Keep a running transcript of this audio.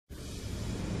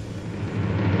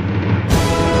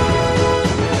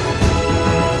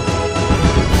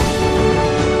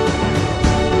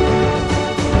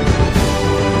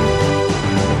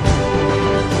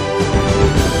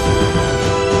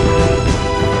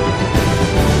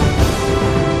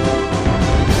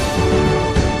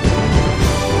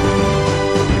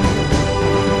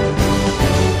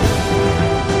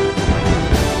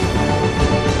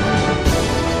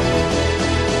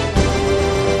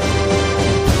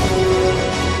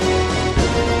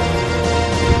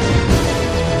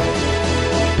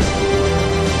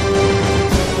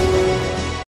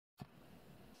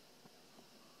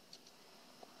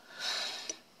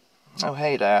Oh,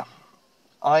 hey there.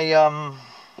 I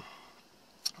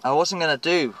wasn't going to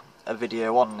do a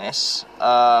video on this.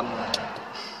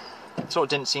 Sort of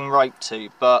didn't seem right to,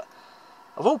 but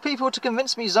of all people to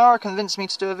convince me, Zara convinced me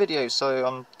to do a video, so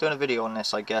I'm doing a video on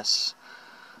this, I guess.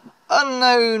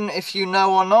 Unknown if you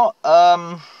know or not,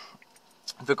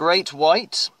 the Great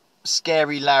White,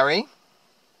 Scary Larry,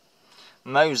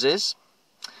 Moses,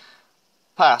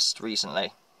 passed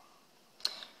recently.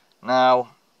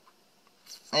 Now,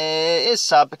 it is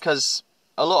sad because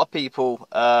a lot of people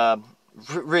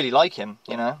really like him,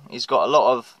 you know. He's got a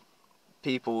lot of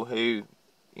people who,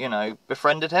 you know,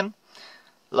 befriended him,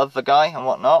 love the guy and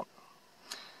whatnot.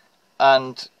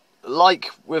 And like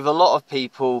with a lot of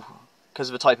people, because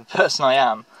of the type of person I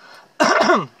am,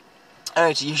 I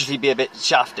know to usually be a bit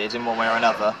shafted in one way or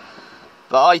another.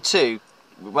 But I too,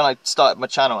 when I started my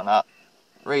channel and that,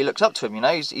 really looked up to him, you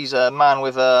know. He's a man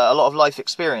with a lot of life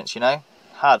experience, you know.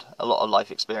 Had a lot of life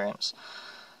experience.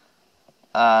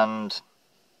 And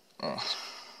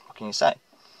what can you say?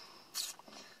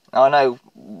 Now I know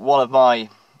one of my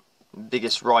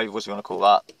biggest rivals, you want to call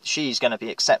that, she's going to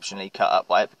be exceptionally cut up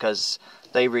by it because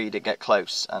they really did get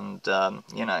close, and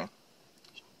you know,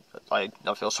 I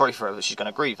feel sorry for her that she's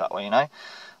going to grieve that way, you know.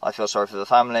 I feel sorry for the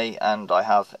family, and I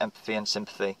have empathy and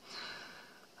sympathy.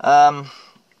 But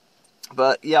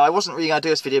yeah, I wasn't really going to do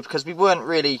this video because we weren't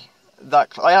really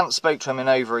that. I hadn't spoke to him in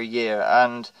over a year,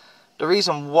 and the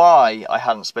reason why I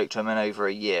hadn't spoke to him in over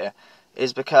a year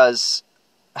is because,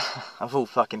 of all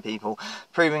fucking people,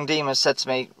 Proving Demons said to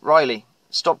me, Riley,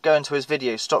 stop going to his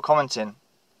videos, stop commenting.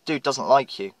 Dude doesn't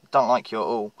like you, don't like you at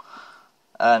all.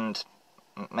 And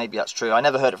maybe that's true. I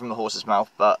never heard it from the horse's mouth,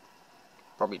 but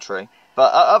probably true.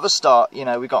 But at the start, you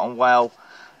know, we got on well,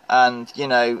 and, you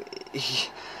know,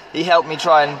 he helped me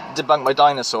try and debunk my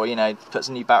dinosaur, you know, put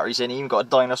some new batteries in. He even got a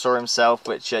dinosaur himself,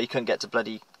 which he couldn't get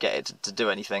it to do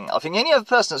anything. I think the only other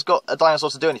person that's got a dinosaur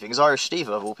to do anything is Irish Steve,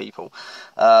 of all people.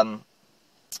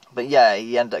 But yeah,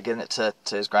 he ended up giving it to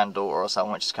his granddaughter or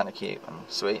something, which is kind of cute and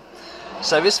sweet.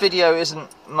 So this video isn't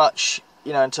much,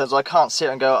 you know, in terms of I can't sit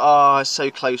and go, oh, I'm so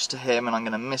close to him and I'm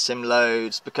going to miss him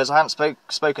loads, because I haven't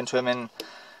spoken to him in,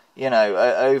 you know,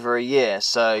 over a year.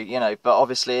 So, you know, but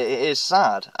obviously it is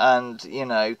sad. And, you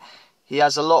know, he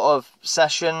has a lot of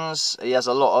sessions, he has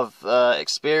a lot of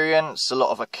experience, a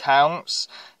lot of accounts.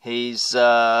 He's,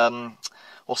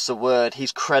 what's the word,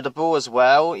 he's credible as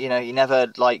well. You know, he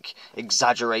never, like,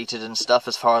 exaggerated and stuff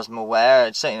as far as I'm aware.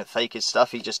 It's certainly fake his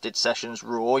stuff. He just did sessions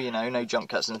raw, you know, no jump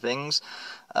cuts and things.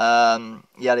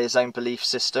 He had his own belief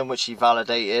system, which he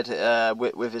validated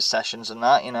with his sessions and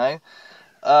that, you know.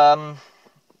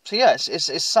 So yeah,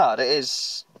 it's sad. It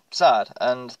is sad,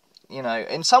 and you know,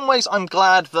 in some ways, I'm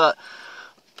glad that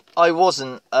I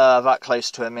wasn't that close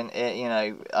to him. You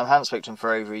know, I hadn't spoken to him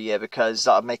for over a year, because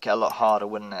that would make it a lot harder,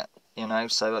 wouldn't it? You know,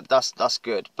 so that's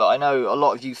good. But I know a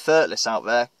lot of you thirtless out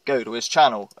there go to his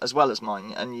channel as well as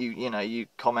mine, and you know, you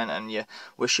comment and you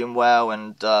wish him well,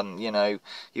 and you know,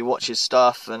 you watch his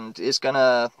stuff, and it's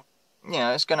gonna, you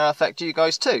know, it's gonna affect you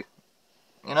guys too.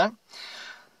 You know.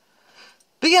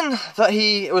 Being that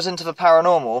he was into the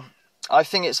paranormal, I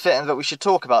think it's fitting that we should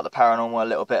talk about the paranormal a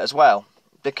little bit as well.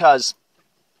 Because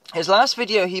his last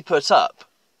video he put up,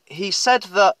 he said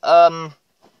that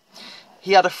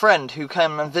he had a friend who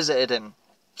came and visited him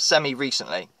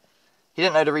semi-recently. He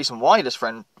didn't know the reason why this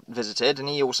friend visited, and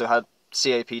he also had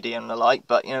COPD and the like,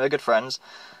 but, you know, they're good friends.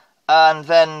 And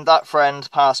then that friend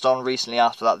passed on recently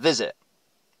after that visit,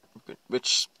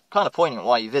 which kind of poignant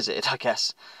why he visited, I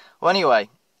guess. Well, anyway,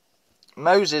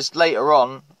 Moses later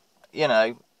on, you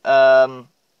know,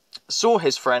 saw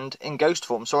his friend in ghost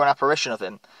form, saw an apparition of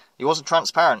him. He wasn't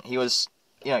transparent, he was,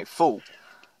 you know, full.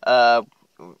 You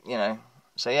know,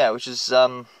 so yeah, which is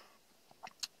an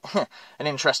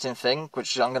interesting thing,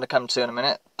 which I'm going to come to in a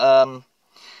minute.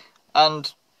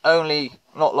 And only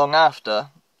not long after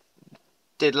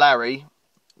did Larry,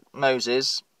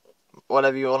 Moses,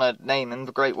 whatever you want to name him,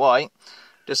 the Great White,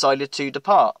 decided to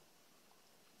depart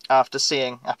after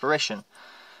seeing apparition.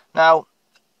 Now,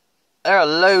 there are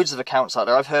loads of accounts out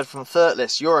there. I've heard from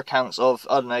Thirtless, your accounts of,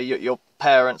 I don't know, your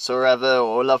parents or whatever,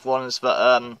 or loved ones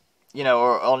that, you know,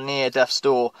 are on near death's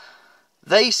door.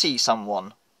 They see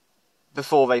someone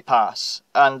before they pass.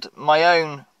 And my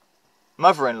own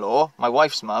mother-in-law, my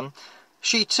wife's mum,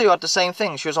 she too had the same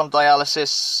thing. She was on dialysis,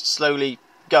 slowly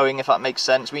going, if that makes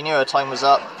sense. We knew her time was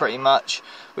up, pretty much.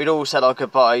 We'd all said our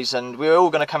goodbyes, and we were all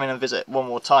going to come in and visit one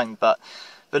more time, but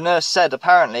the nurse said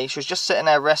apparently she was just sitting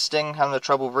there resting, having the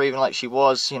trouble breathing like she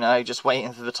was, you know, just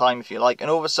waiting for the time, if you like, and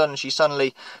all of a sudden she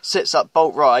suddenly sits up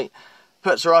bolt right,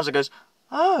 puts her arms and goes,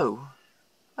 "Oh,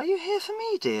 are you here for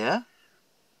me, dear?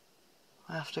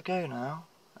 I have to go now."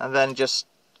 and then just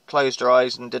closed her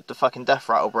eyes and did the fucking death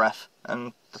rattle breath,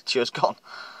 and she was gone.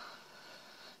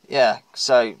 Yeah,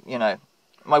 so, you know,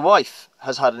 my wife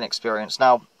has had an experience.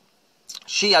 Now,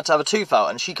 she had to have a tooth out,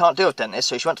 and she can't deal with dentists,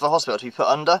 so she went to the hospital to be put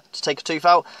under to take a tooth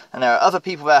out, and there are other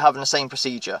people there having the same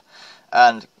procedure.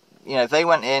 And, you know, they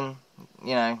went in,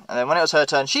 you know, and then when it was her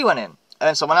turn, she went in, and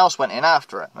then someone else went in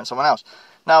after her, and someone else.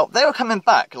 Now, they were coming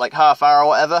back, like half hour or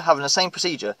whatever, having the same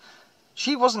procedure.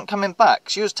 She wasn't coming back.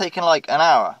 She was taking like an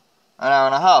hour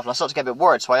and a half, and I started to get a bit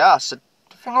worried, so I asked, "Is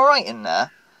everything alright in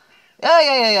there?"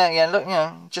 Yeah, look, you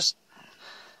know, just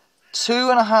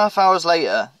 2.5 hours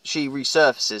later, she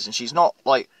resurfaces, and she's not,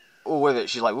 like, all with it.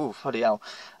 She's like, ooh, bloody hell.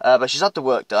 But she's had the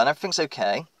work done, everything's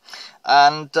okay.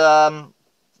 And,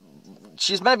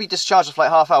 she's meant to be discharged after,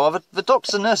 like, half hour. The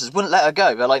doctors and nurses wouldn't let her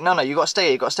go. They're like, no, you got to stay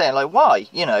here, you got to stay here. Like, why?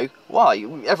 You know, why?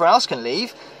 Everyone else can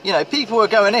leave. You know, people were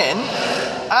going in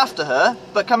after her,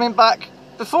 but coming back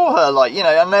before her, like, you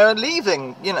know, and they were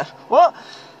leaving, you know. What?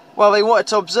 Well, they wanted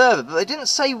to observe it, but they didn't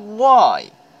say why.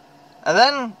 And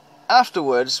then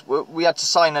afterwards, we had to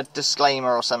sign a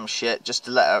disclaimer or some shit just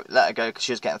to let her go because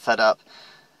she was getting fed up.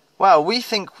 Well, we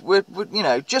think we're, you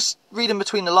know, just reading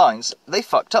between the lines, they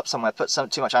fucked up somewhere, put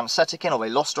too much anaesthetic in, or they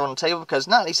lost her on the table, because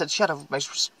Natalie said she had a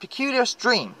most peculiar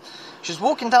dream. She was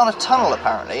walking down a tunnel,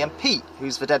 apparently, and Pete,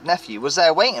 who's the dead nephew, was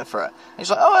there waiting for her. And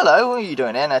he's like, oh, hello, what are you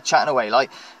doing here? And they're chatting away,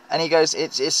 like, and he goes,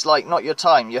 it's like, not your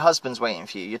time, your husband's waiting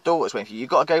for you, your daughter's waiting for you, you've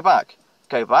got to go back.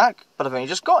 Go back? But I've only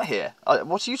just got here.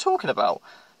 What are you talking about?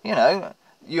 You know,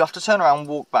 you have to turn around and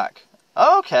walk back.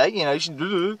 Oh, okay, you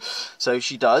know, so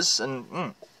she does,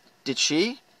 and did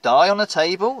she die on the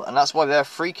table? And that's why they're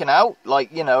freaking out,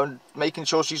 like, you know, and making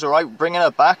sure she's alright, bringing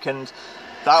her back, and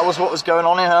that was what was going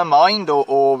on in her mind,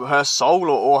 or her soul,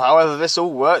 or however this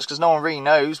all works, because no one really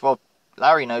knows. Well,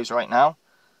 Larry knows right now.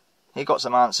 He got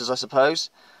some answers, I suppose.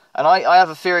 And I have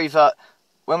a theory that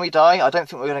when we die, I don't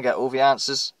think we're going to get all the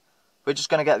answers. We're just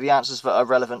going to get the answers that are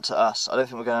relevant to us. I don't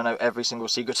think we're going to know every single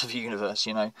secret of the universe,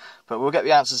 you know. But we'll get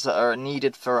the answers that are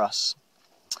needed for us.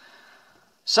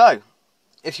 So,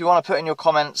 if you want to put in your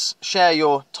comments, share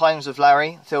your times with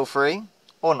Larry, feel free.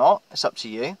 Or not, it's up to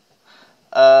you.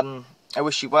 I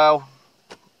wish you well.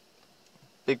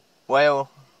 Big whale,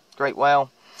 great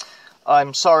whale.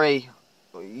 I'm sorry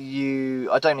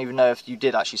I don't even know if you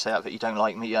did actually say that you don't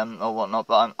like me or whatnot,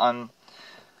 but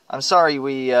I'm sorry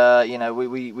we you know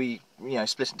we you know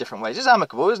split in different ways. It's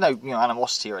amicable. There's no, you know,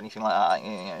 animosity or anything like that.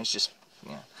 You know, it's just,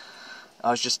 you know, I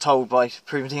was just told by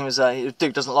Proven Demons that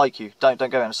Duke doesn't like you. Don't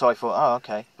go in. So I thought, oh,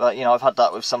 okay. But, you know, I've had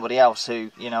that with somebody else who,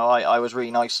 you know, I was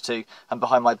really nice to, and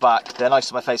behind my back, they're nice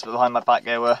to my face, but behind my back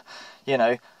they were, you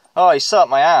know, oh, he sucked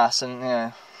my ass, and, you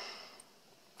know,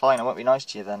 fine, I won't be nice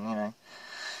to you then, you know.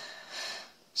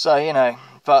 So, you know,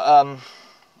 but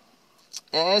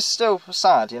it's still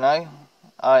sad, you know.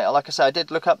 Like I said, I did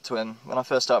look up to him when I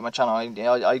first started my channel.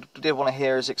 I did want to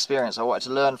hear his experience. I wanted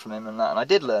to learn from him and that, and I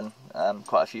did learn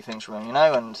quite a few things from him, you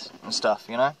know, and stuff,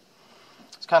 you know.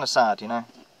 It's kind of sad, you know.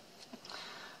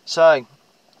 So,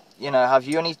 you know, have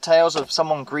you any tales of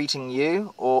someone greeting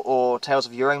you, or tales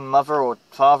of your own mother or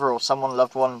father or someone,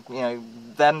 loved one, you know,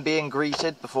 them being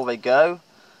greeted before they go?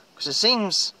 Because it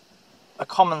seems a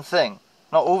common thing.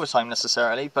 Not all the time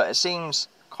necessarily, but it seems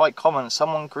quite common.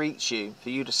 Someone greets you for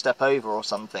you to step over or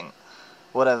something,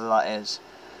 whatever that is.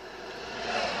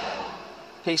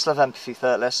 Peace, love, empathy,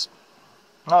 Thirtless.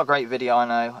 Not a great video, I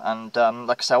know, and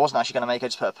like I said, I wasn't actually going to make it, I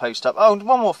just put a post up. Oh,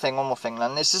 one more thing,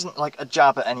 and this isn't like a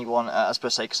jab at anyone, as per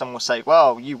se, because someone will say,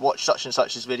 well, you watched such and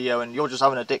such's video and you're just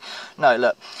having a dick. No,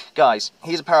 look, guys,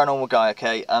 he's a paranormal guy,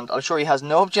 okay, and I'm sure he has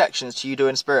no objections to you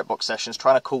doing spirit box sessions,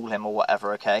 trying to call him or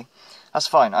whatever, okay? That's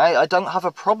fine. I don't have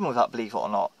a problem with that, believe it or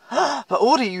not. But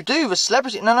what do you do with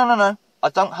celebrity? No. I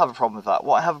don't have a problem with that.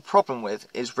 What I have a problem with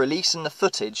is releasing the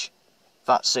footage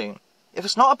that soon. If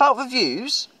it's not about the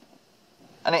views,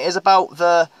 and it is about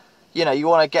the, you know, you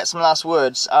want to get some last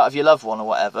words out of your loved one or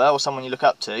whatever, or someone you look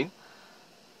up to,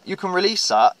 you can release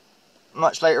that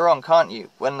much later on, can't you?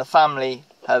 When the family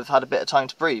have had a bit of time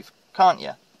to breathe, can't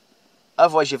you?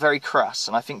 Otherwise, you're very crass,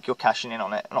 and I think you're cashing in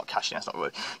on it. Not cashing, that's not the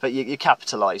word, but you're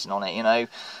capitalising on it, you know.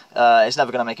 It's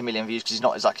never going to make 1 million views because he's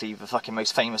not exactly the fucking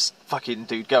most famous fucking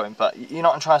dude going, but you know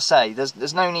what I'm trying to say.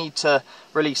 There's no need to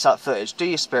release that footage. Do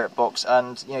your spirit box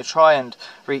and, you know, try and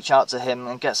reach out to him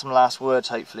and get some last words,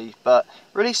 hopefully, but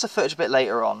release the footage a bit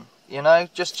later on, you know.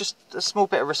 Just a small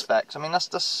bit of respect. I mean, that's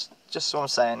just what I'm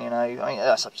saying, you know. I mean,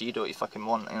 that's up to you, do what you fucking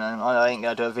want, you know. I ain't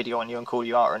going to do a video on you and call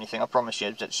you out or anything, I promise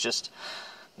you. It's just,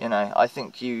 you know, I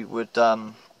think you would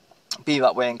be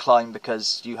that way inclined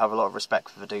because you have a lot of respect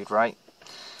for the dude, right?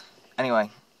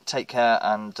 Anyway, take care,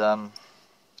 and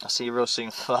I'll see you real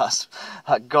soon for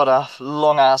that god-off,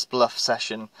 long-ass bluff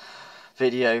session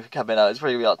video coming out. It's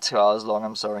probably about 2 hours long,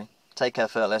 I'm sorry. Take care,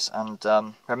 Phyllis, and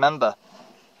remember,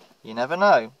 you never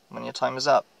know when your time is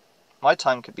up. My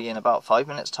time could be in about 5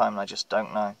 minutes' time, and I just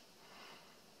don't know.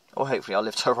 Or hopefully I'll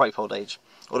live to a ripe old age.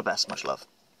 All the best, much love.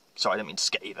 Sorry, I didn't mean to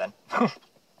scare you then.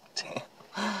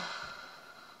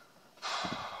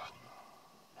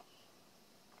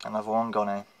 Another one gone,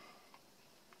 eh?